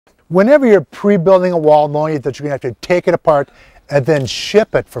Whenever you're pre-building a wall, knowing that you're going to have to take it apart and then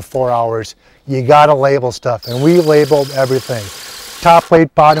ship it for 4 hours, you got to label stuff. And we labeled everything. Top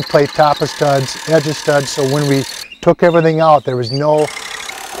plate, bottom plate, top of studs, edge of studs. So when we took everything out, there was no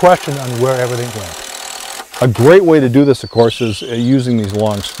question on where everything went. A great way to do this, of course, is using these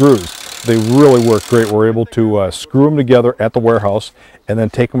long screws. They really work great. We're able to screw them together at the warehouse and then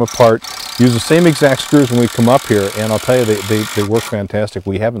take them apart. Use the same exact screws when we come up here, and I'll tell you, they work fantastic.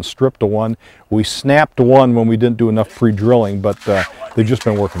 We haven't stripped a one. We snapped one when we didn't do enough pre-drilling, but they've just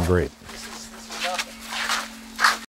been working great.